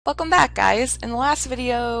Welcome back, guys. In the last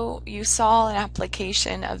video, you saw an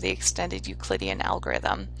application of the extended Euclidean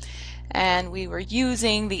algorithm, and we were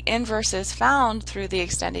using the inverses found through the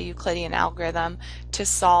extended Euclidean algorithm to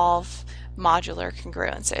solve modular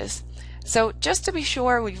congruences. So just to be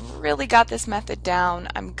sure we've really got this method down,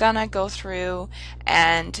 I'm gonna go through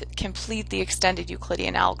and complete the extended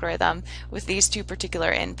Euclidean algorithm with these two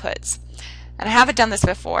particular inputs. And I haven't done this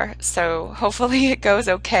before, so hopefully it goes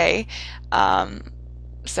okay.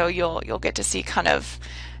 So you'll get to see kind of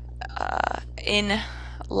in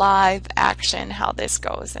live action how this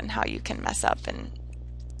goes and how you can mess up, and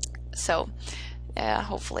so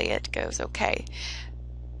hopefully it goes okay.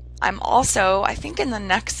 I'm also, I think in the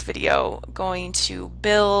next video, going to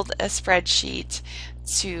build a spreadsheet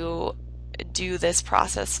to do this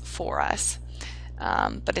process for us.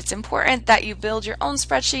 But it's important that you build your own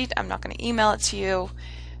spreadsheet. I'm not going to email it to you.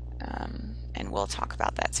 And we'll talk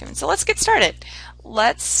about that soon. So let's get started.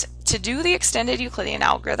 To do the extended Euclidean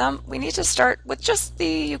algorithm, we need to start with just the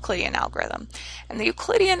Euclidean algorithm. And the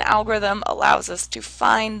Euclidean algorithm allows us to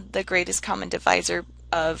find the greatest common divisor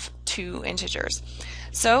of two integers.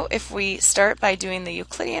 So if we start by doing the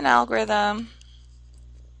Euclidean algorithm,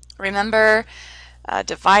 remember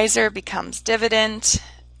divisor becomes dividend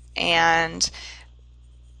and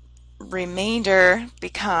remainder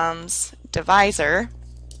becomes divisor.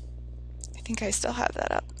 I think I still have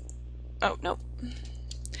that up. Oh, nope.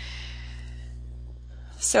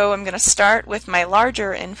 So I'm going to start with my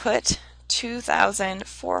larger input,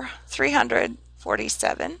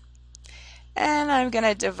 2,347, and I'm going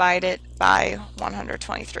to divide it by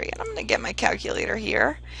 123. And I'm going to get my calculator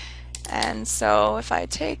here. And so if I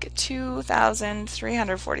take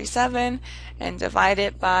 2,347 and divide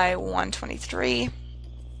it by 123,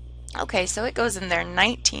 okay, so it goes in there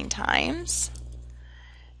 19 times.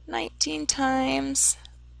 19 times,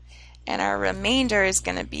 and our remainder is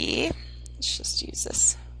going to be, let's just use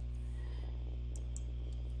this,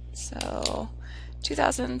 so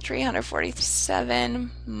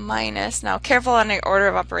 2,347 minus, now careful on the order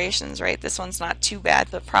of operations, right? This one's not too bad,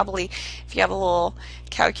 but probably if you have a little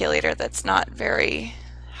calculator that's not very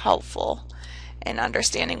helpful in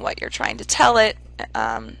understanding what you're trying to tell it,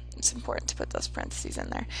 it's important to put those parentheses in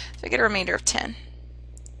there. So I get a remainder of 10.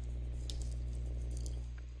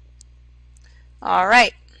 All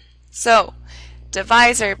right, so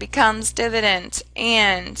divisor becomes dividend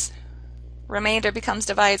and remainder becomes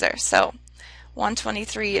divisor. So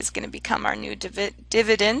 123 is going to become our new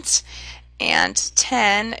dividend and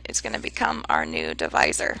 10 is going to become our new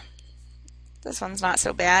divisor. This one's not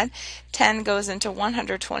so bad. 10 goes into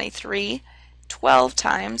 123 12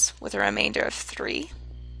 times with a remainder of 3.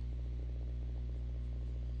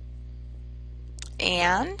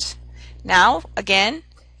 And now, again,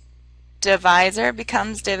 divisor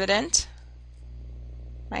becomes dividend,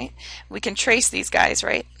 right? We can trace these guys,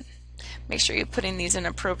 right? Make sure you're putting these in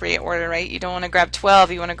appropriate order, right? You don't want to grab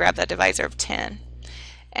 12, you want to grab that divisor of 10.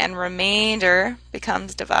 And remainder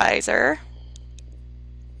becomes divisor.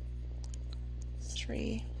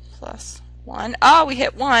 3 plus 1. Oh, we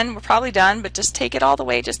hit 1. We're probably done, but just take it all the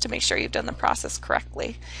way just to make sure you've done the process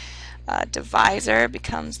correctly. Divisor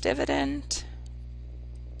becomes dividend.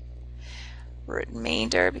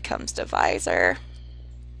 Remainder becomes divisor.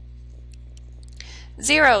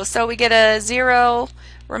 0, so we get a 0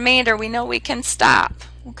 remainder. We know we can stop.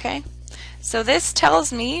 Okay, so this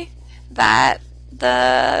tells me that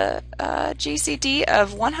the GCD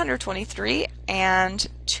of 123 and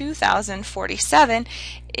 2,047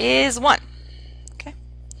 is 1. Okay,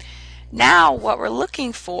 now what we're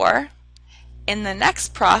looking for in the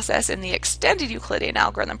next process, in the extended Euclidean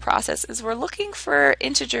algorithm process, is we're looking for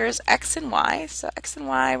integers x and y. So x and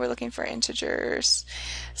y, we're looking for integers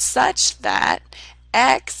such that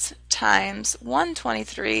x times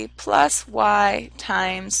 123 plus y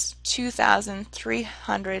times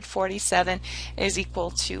 2,347 is equal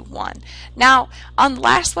to 1. Now, on the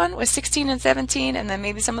last one with 16 and 17, and then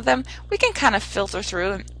maybe some of them, we can kind of filter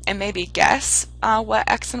through and maybe guess what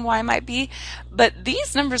x and y might be, but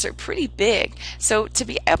these numbers are pretty big. So to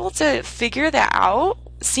be able to figure that out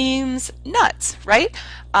seems nuts, right?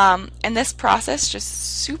 And this process just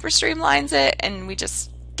super streamlines it, and we just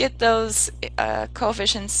get those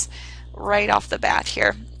coefficients right off the bat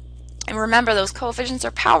here. And remember, those coefficients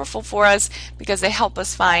are powerful for us because they help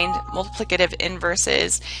us find multiplicative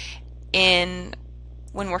inverses when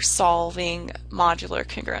we're solving modular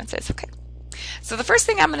congruences. Okay, so the first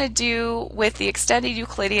thing I'm going to do with the extended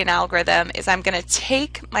Euclidean algorithm is I'm going to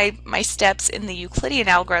take my steps in the Euclidean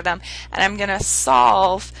algorithm and I'm going to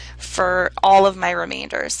solve for all of my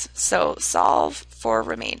remainders. So solve for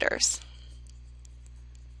remainders.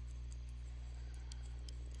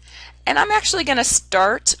 And I'm actually going to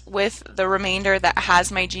start with the remainder that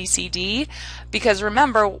has my GCD, because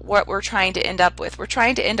remember what we're trying to end up with. We're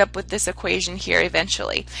trying to end up with this equation here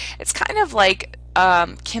eventually. It's kind of like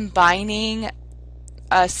combining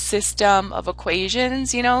a system of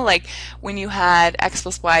equations, you know, like when you had x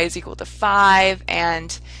plus y is equal to 5,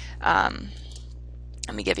 and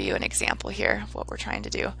let me give you an example here of what we're trying to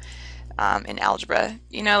do in algebra.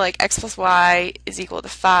 You know, like x plus y is equal to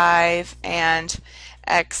 5 and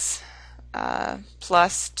x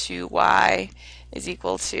plus 2y is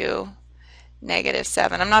equal to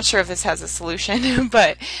 -7. I'm not sure if this has a solution,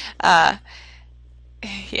 but yeah,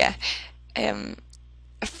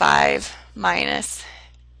 5 minus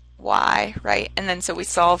y, right? And then so we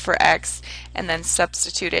solve for x and then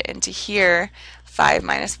substitute it into here. 5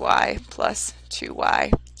 minus y plus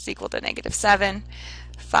 2y is equal to -7.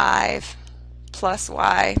 5 plus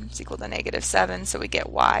y is equal to -7, so we get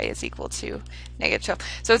y is equal to -12.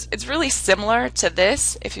 So it's really similar to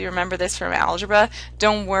this. If you remember this from algebra,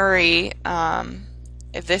 don't worry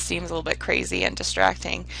if this seems a little bit crazy and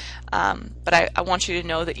distracting, but I want you to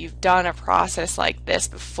know that you've done a process like this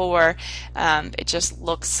before. It just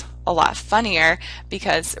looks a lot funnier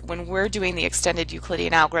because when we're doing the extended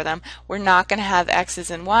Euclidean algorithm, we're not going to have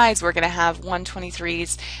x's and y's, we're going to have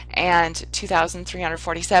 123s and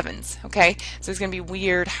 2347s, okay? So it's going to be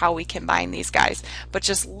weird how we combine these guys, but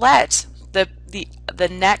just let the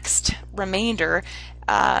next remainder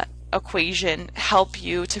equation help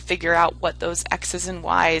you to figure out what those x's and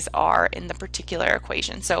y's are in the particular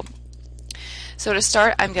equation. So to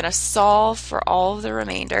start, I'm going to solve for all of the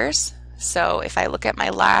remainders. So if I look at my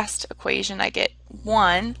last equation, I get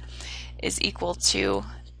 1 is equal to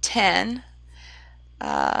 10. You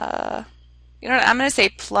know what, I'm going to say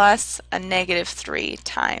plus a -3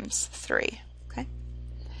 times 3. Okay.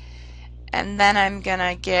 And then I'm going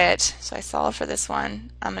to get, so I solve for this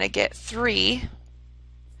one, I'm going to get 3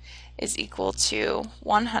 is equal to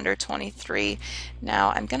 123.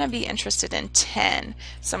 Now I'm going to be interested in 10,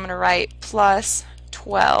 so I'm going to write plus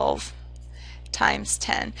 12 times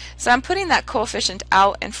 10. So I'm putting that coefficient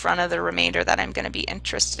out in front of the remainder that I'm going to be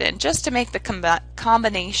interested in, just to make the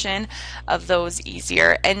combination of those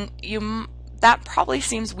easier. And that probably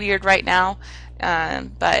seems weird right now,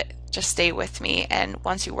 but just stay with me, and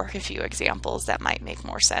once you work a few examples that might make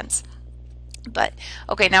more sense. But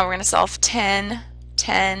okay, now we're going to solve 10.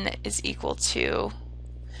 10 is equal to,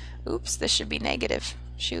 oops, this should be negative,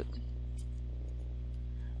 shoot.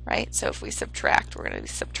 Right, so if we subtract, we're going to be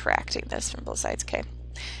subtracting this from both sides, okay.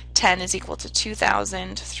 10 is equal to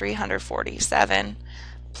 2,347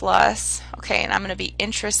 plus, okay, and I'm going to be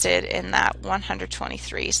interested in that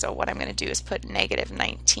 123, so what I'm going to do is put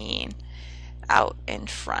 -19 out in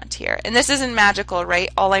front here. And this isn't magical, right?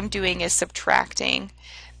 All I'm doing is subtracting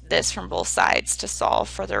this from both sides to solve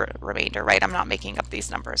for the remainder, right? I'm not making up these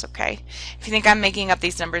numbers, okay? If you think I'm making up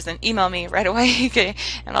these numbers, then email me right away, okay?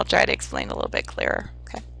 And I'll try to explain a little bit clearer,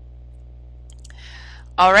 okay?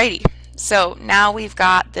 Alrighty, so now we've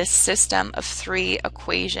got this system of 3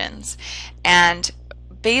 equations, and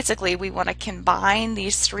basically we want to combine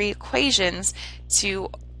these 3 equations to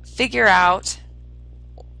figure out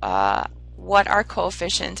what our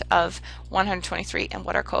coefficient of 123 and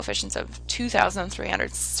what our coefficients of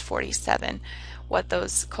 2,347, what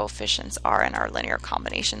those coefficients are in our linear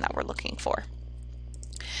combination that we're looking for.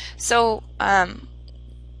 So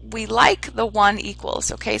we like the 1 equals,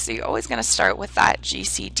 okay, so you're always going to start with that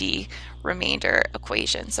GCD remainder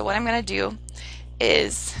equation. So what I'm going to do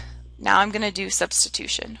is, now I'm going to do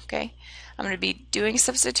substitution, okay? I'm going to be doing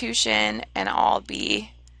substitution, and I'll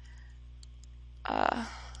be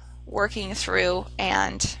working through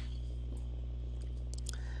and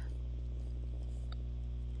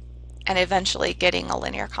eventually getting a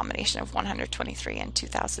linear combination of 123 and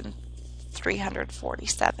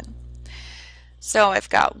 2,347. So I've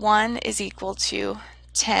got 1 is equal to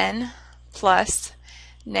 10 plus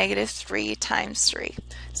 -3 times 3.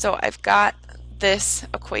 So I've got this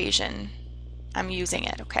equation, I'm using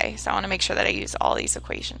it, okay? So I want to make sure that I use all these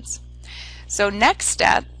equations. So next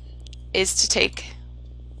step is to take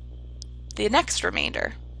the next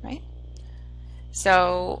remainder, right?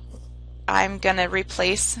 So I'm going to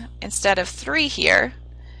replace, instead of 3 here,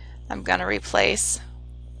 I'm going to replace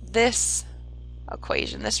this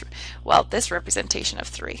equation, this representation of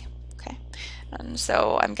 3, okay? And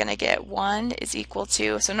so I'm going to get 1 is equal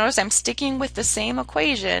to, so notice I'm sticking with the same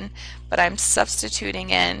equation, but I'm substituting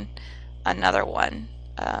in another one,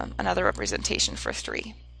 another representation for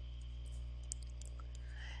 3.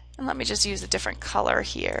 And let me just use a different color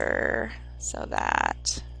here so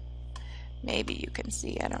that maybe you can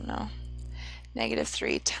see, I don't know,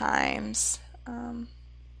 -3 times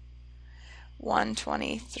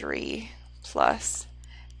 123 plus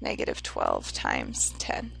negative 12 times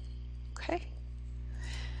 10. Okay.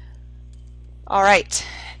 All right.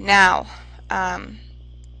 Now,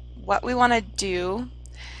 what we want to do,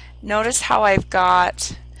 notice how I've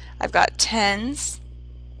got tens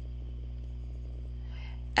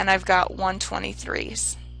and I've got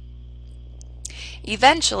 123s.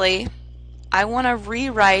 Eventually, I want to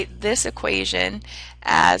rewrite this equation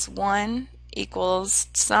as 1 equals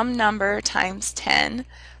some number times 10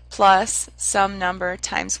 plus some number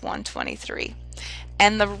times 123.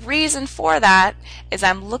 And the reason for that is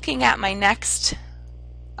I'm looking at my next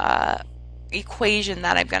equation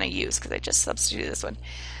that I'm going to use, because I just substituted this one.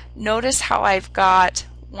 Notice how I've got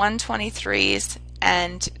 123s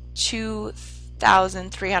and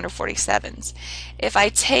 2,347s. If I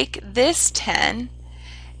take this 10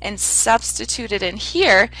 and substitute it in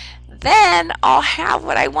here, then I'll have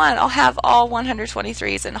what I want. I'll have all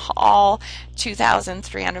 123s and all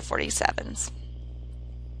 2,347s.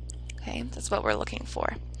 Okay, that's what we're looking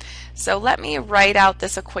for. So let me write out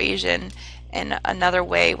this equation in another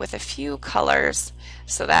way with a few colors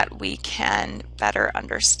so that we can better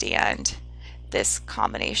understand this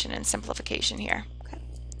combination and simplification here.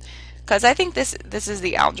 Because I think this is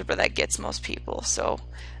the algebra that gets most people. So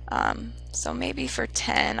so maybe for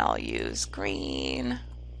 10 I'll use green,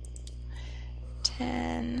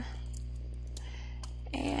 10,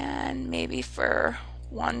 and maybe for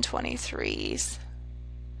 123s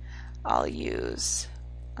I'll use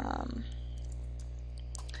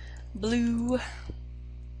blue,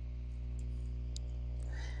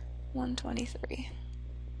 123.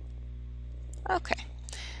 Okay,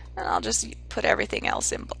 and I'll just put everything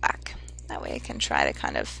else in black. That way I can try to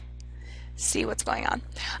kind of see what's going on.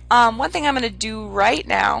 One thing I'm going to do right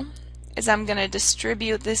now is I'm going to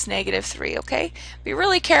distribute this -3, okay? Be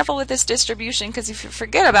really careful with this distribution, because if you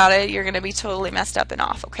forget about it, you're going to be totally messed up and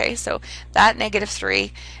off, okay? So that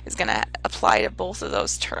 -3 is going to apply to both of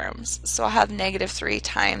those terms. So I'll have -3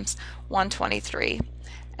 times 123,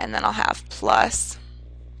 and then I'll have plus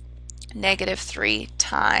 -3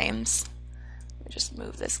 times, let me just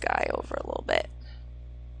move this guy over a little bit.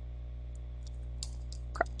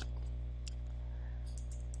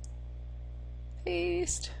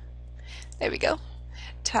 Paste. There we go.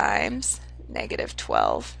 Times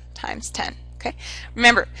 -12 times 10. Okay.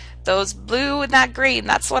 Remember, those blue and that green,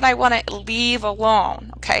 that's what I want to leave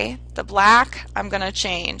alone. Okay. The black, I'm going to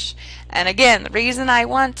change. And again, the reason I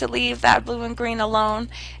want to leave that blue and green alone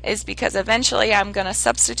is because eventually I'm going to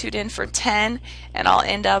substitute in for 10, and I'll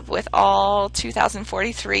end up with all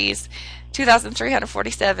 2,043s,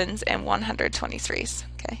 2,347s, and 123s.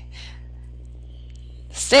 Okay.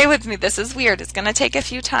 Stay with me, this is weird. It's going to take a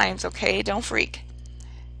few times, okay? Don't freak.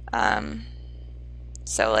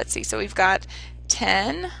 So let's see. So we've got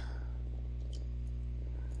 10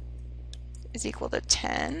 is equal to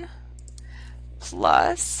 10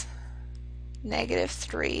 plus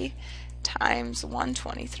 -3 times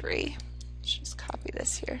 123. Let's just copy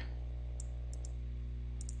this here.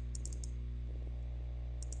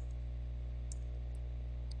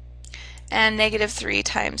 And -3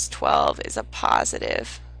 times 12 is a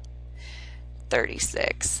positive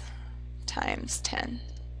 36 times 10.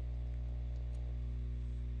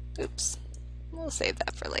 Oops, we'll save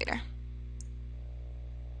that for later.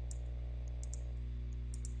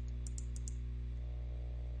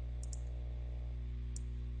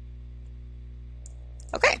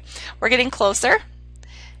 Okay, we're getting closer.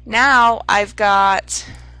 Now I've got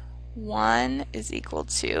 1 is equal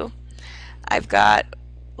to, I've got,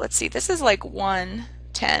 let's see, this is like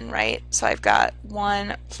 110, right? So I've got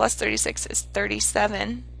 1 plus 36 is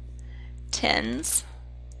 37 tens.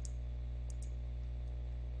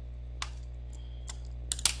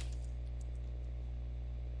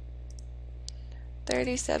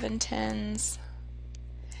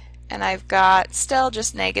 And I've got still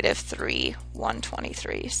just -3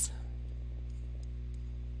 123s.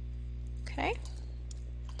 Okay.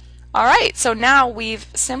 All right, so now we've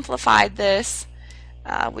simplified this.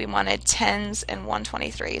 We wanted tens and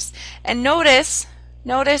 123s. And notice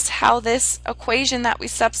how this equation that we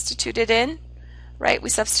substituted in, right? We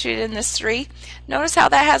substituted in this 3. Notice how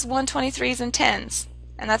that has 123s and 10s.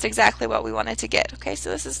 And that's exactly what we wanted to get. Okay,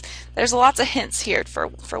 so there's lots of hints here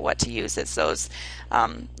for what to use. It's those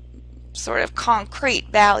sort of concrete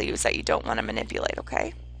values that you don't want to manipulate,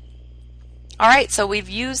 okay? All right, so we've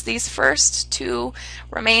used these first 2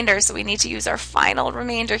 remainders, so we need to use our final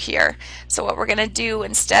remainder here. So what we're going to do,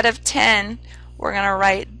 instead of 10, we're going to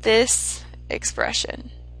write this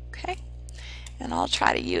expression, okay? And I'll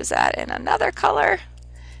try to use that in another color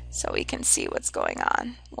so we can see what's going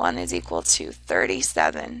on. 1 is equal to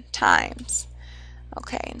 37 times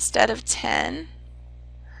Okay, instead of 10,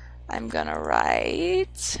 I'm gonna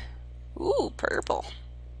write, ooh, purple.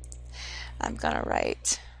 I'm gonna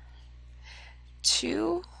write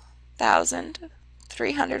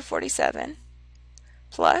 2,347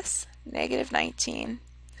 plus negative 19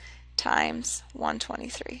 times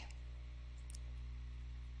 123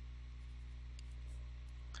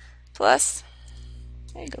 plus,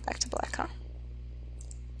 there you go, back to black, huh?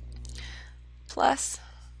 Plus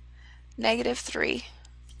negative 3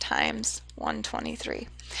 times 123.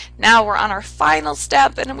 Now we're on our final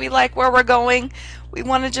step and we like where we're going. We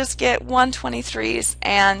want to just get 123s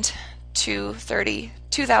and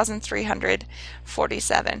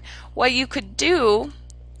 2,347. What you could do,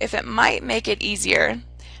 if it might make it easier,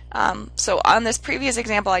 so on this previous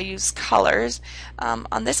example I used colors.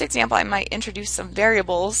 On this example I might introduce some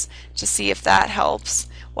variables to see if that helps.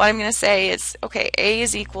 What I'm going to say is, okay, A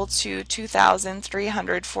is equal to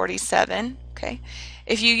 2,347. Okay,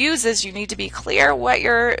 if you use this, you need to be clear what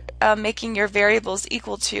you're making your variables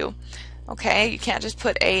equal to. Okay, you can't just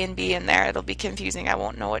put A and B in there. It'll be confusing. I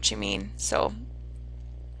won't know what you mean. So,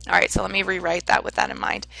 all right, so let me rewrite that with that in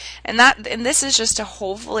mind. And this is just to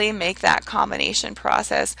hopefully make that combination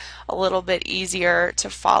process a little bit easier to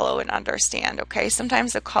follow and understand. Okay,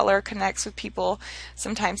 sometimes the color connects with people,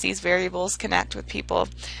 sometimes these variables connect with people,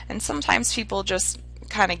 and sometimes people just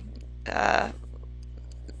kind of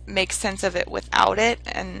make sense of it without it,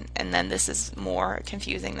 and then this is more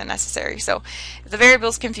confusing than necessary. So if the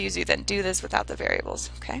variables confuse you, then do this without the variables.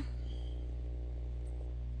 Okay.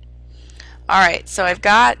 Alright, so I've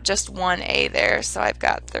got just one A there, so I've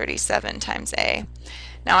got 37 times A.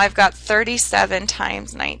 Now I've got 37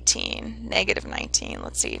 times 19, negative 19.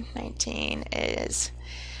 Let's see, 19 is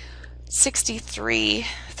 63.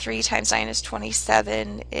 3 times 9 is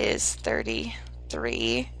 27, is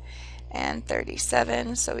 33, and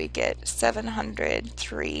 37, so we get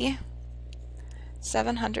 703.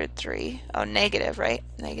 703, oh, negative, right?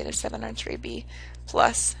 Negative 703b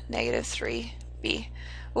plus negative 3b.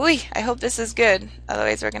 Ooh, I hope this is good.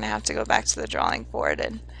 Otherwise, we're going to have to go back to the drawing board.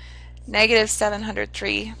 And negative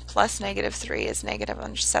 703 plus negative 3 is negative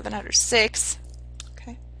 706.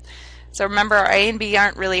 Okay. So remember, our A and B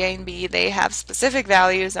aren't really A and B. They have specific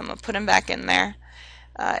values. I'm going to put them back in there.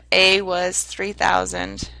 A was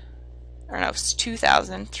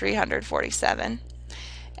 2,347,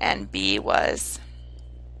 and B was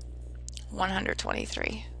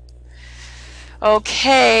 123.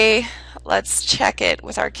 Okay, let's check it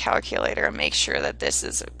with our calculator and make sure that this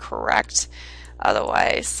is correct.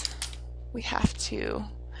 Otherwise, we have to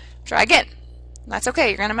try again. That's okay,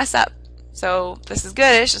 you're going to mess up. So this is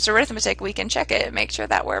good, it's just arithmetic. We can check it and make sure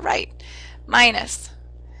that we're right. Minus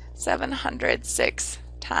 706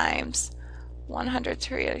 times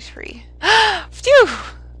 133. Phew!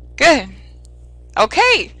 Good.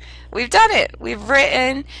 Okay, we've done it. We've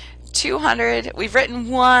written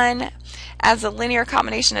 1 as a linear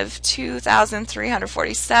combination of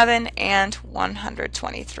 2,347 and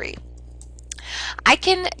 123. I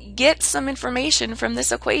can get some information from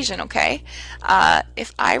this equation, okay?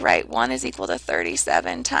 If I write 1 is equal to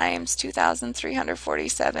 37 times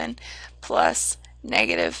 2,347 plus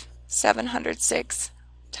negative 706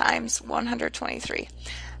 times 123.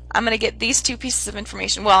 I'm going to get these two pieces of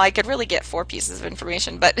information. Well, I could really get 4 pieces of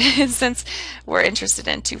information, but since we're interested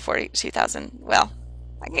in 2,000, well,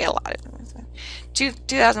 I can get a lot of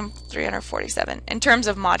 2,347 in terms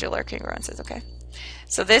of modular congruences, okay?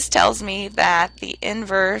 So this tells me that the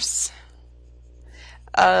inverse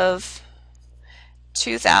of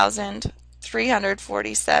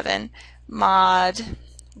 2,347 mod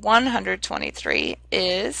 123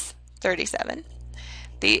 is 37.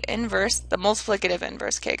 The inverse, the multiplicative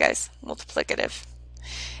inverse, okay guys, multiplicative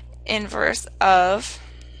inverse of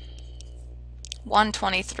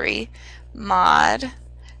 123 mod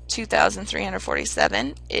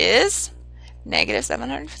 2,347 is negative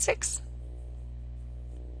 706.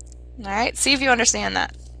 Alright, see if you understand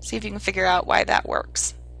that. See if you can figure out why that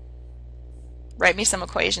works. Write me some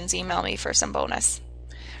equations, email me for some bonus.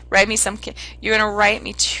 Write me some, you're going to write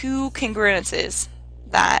me 2 congruences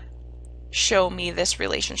that show me this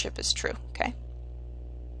relationship is true, okay?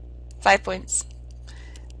 5 points,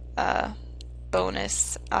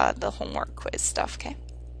 bonus, the homework quiz stuff, okay?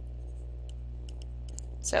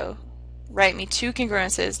 So write me 2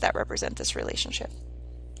 congruences that represent this relationship.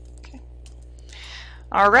 Okay.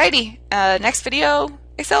 Alrighty, next video,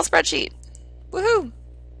 Excel spreadsheet. Woohoo!